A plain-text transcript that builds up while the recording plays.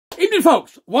Evening,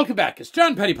 folks. Welcome back. It's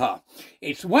John Pettipas.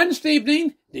 It's Wednesday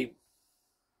evening, the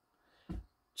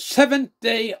 7th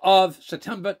day of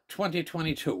September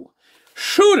 2022.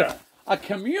 Shooter, a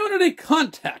community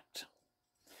contact.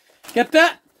 Get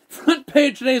that? Front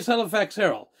page of today's Halifax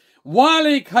Herald.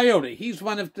 WILEY Coyote. He's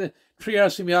one of the three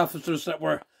RCMP officers that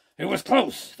were, it was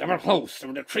close. They were close. They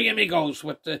were the three amigos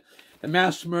with the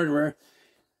mass murderer,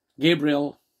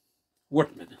 Gabriel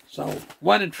WORTMAN. So,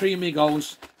 one and three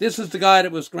amigos. This is the guy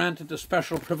that was granted the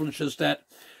special privileges that,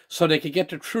 so they could get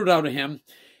the truth out of him.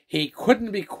 He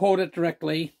couldn't be quoted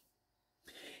directly.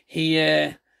 He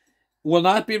will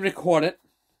not be recorded.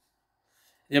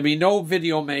 There'll be no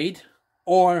video made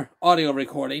or audio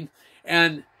recording.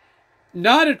 And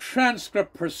not a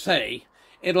transcript per se.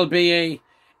 It'll be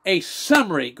a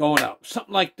summary going out.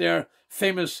 Something like their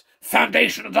famous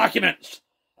foundational documents.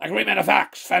 Agreement of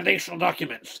facts, foundational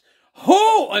documents.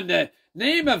 Who in the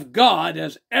name of God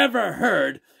has ever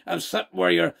heard of something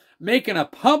where you're making a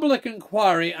public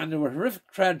inquiry on the horrific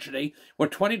tragedy where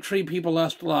 23 people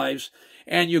lost their lives,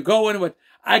 and you go in with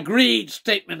agreed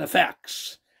statement of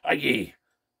facts, i.e.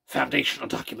 foundational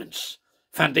documents.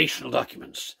 Foundational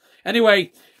documents.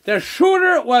 Anyway, the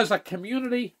shooter was a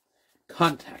community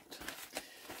contact.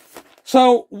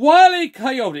 So, WILEY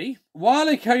Coyote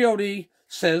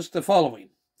says the following.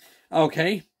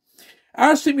 Okay.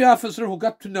 RCMP officer who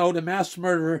got to know the mass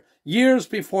murderer years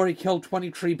before he killed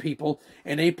 23 people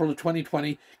in April of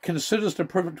 2020 considered the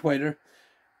perpetrator,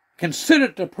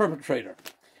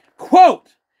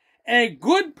 quote, a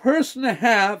good person to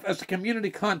have as a community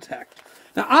contact.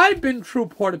 Now, I've been through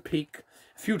Pettipas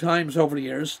a few times over the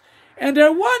years, and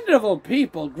they're wonderful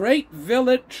people, great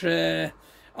village,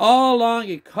 all along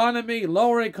economy,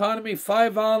 lower economy,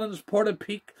 Five Islands,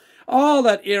 Pettipas, all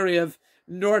that area of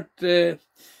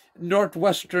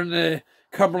northwestern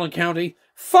Cumberland County.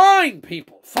 Fine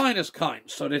people, finest kind.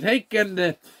 So they take in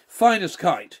the finest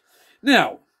kind.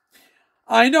 Now,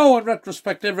 I know in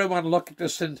retrospect everyone look at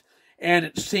this and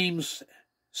it sees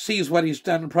what he's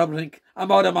done and probably think,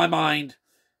 I'm out of my mind.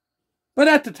 But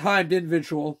at the time, the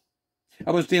individual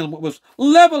I was dealing with was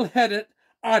level-headed,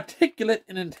 articulate,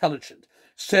 and intelligent,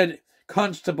 said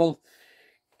Constable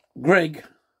Greg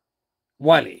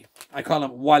WILEY. I call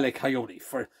him WILEY Coyote.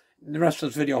 For the rest of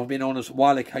this video will be known as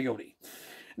WILEY Coyote.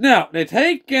 Now, they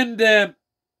take in the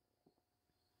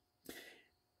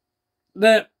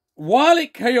WILEY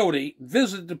Coyote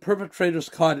visited the perpetrator's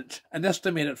cottage an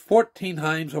estimated 14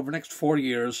 times over the next 4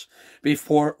 years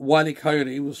before WILEY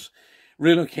Coyote was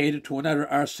relocated to another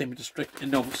RCMP district in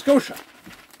Nova Scotia.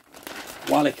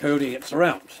 WILEY Coyote gets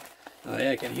around.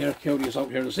 I can hear coyotes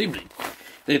out here this evening.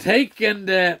 They take in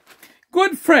the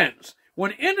good friends.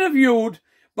 When interviewed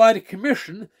by the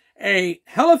commission, a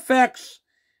Halifax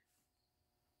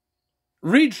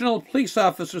regional police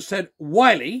officer said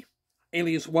WILEY,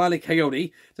 alias WILEY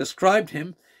Coyote, described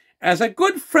him as a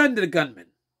good friend of the gunman.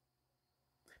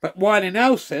 But WILEY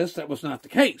now says that was not the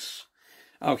case.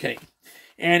 Okay.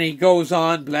 And he goes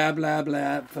on, blah, blah,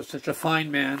 blah, for such a fine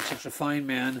man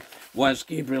was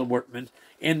Gabriel WORTMAN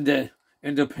in the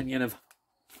opinion of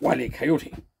WILEY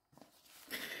Coyote.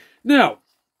 Now,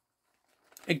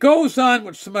 it goes on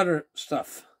with some other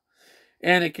stuff.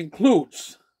 And it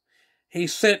concludes. He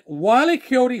said, WILEY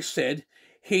Coyote said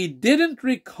he didn't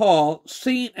recall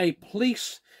seeing a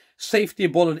police safety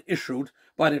bullet issued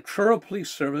by the Truro Police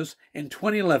Service in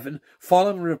 2011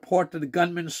 following a report that the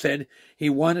gunman said he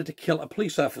wanted to kill a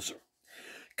police officer.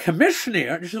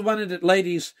 Commissioner, this is one of the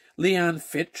ladies, Leanne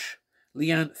Fitch,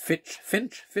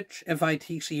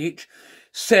 F-I-T-C-H,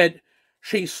 said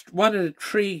she's one of the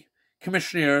three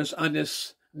commissioners on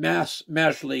this mass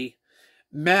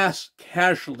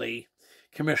casualty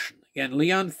commission. Again,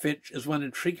 Leanne Fitch is one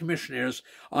of the three commissioners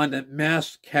on the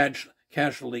mass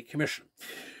casualty commission.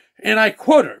 And I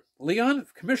quote her,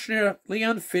 Commissioner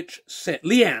Leanne Fitch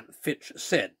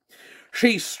said,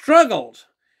 she struggled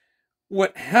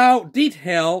with how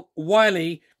detailed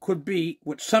WILEY could be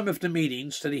with some of the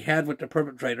meetings that he had with the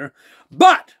perpetrator,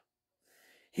 but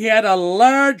he had a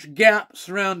large gap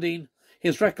surrounding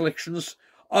his recollections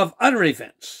of other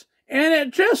events. And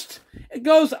it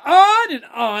goes on and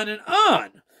on and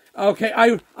on.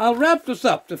 Okay, I'll wrap this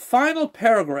up. The final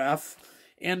paragraph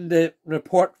in the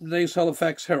report from today's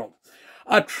Halifax Herald.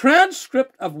 A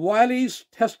transcript of WILEY's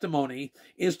testimony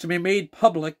is to be made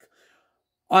public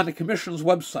on the Commission's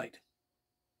website.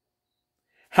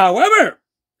 However,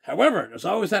 there's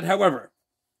always that however.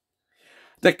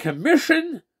 The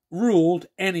Commission ruled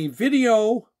any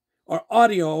video or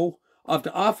audio of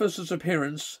the officer's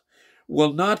appearance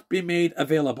will not be made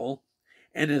available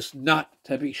and is not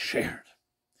to be shared.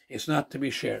 It's not to be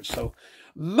shared. So,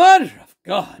 Mother of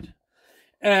God,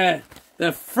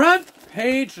 The front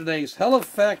page of today's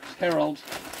Halifax Herald,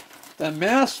 the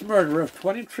mass murder of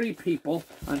 23 people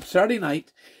on Saturday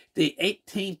night, the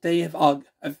 18th day of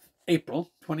April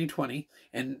 2020,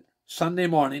 and Sunday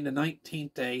morning, the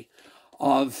 19th day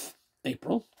of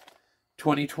April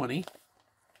 2020.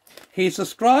 He's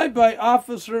described by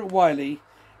Officer Wiley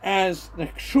as the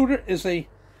shooter is a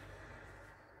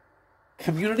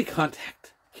community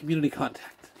contact. Community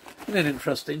contact. Isn't that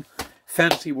interesting?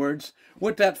 Fancy words.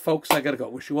 With that, folks, I got to go.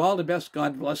 Wish you all the best.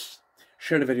 God bless.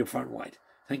 Share the video far and wide.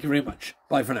 Thank you very much.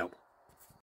 Bye for now.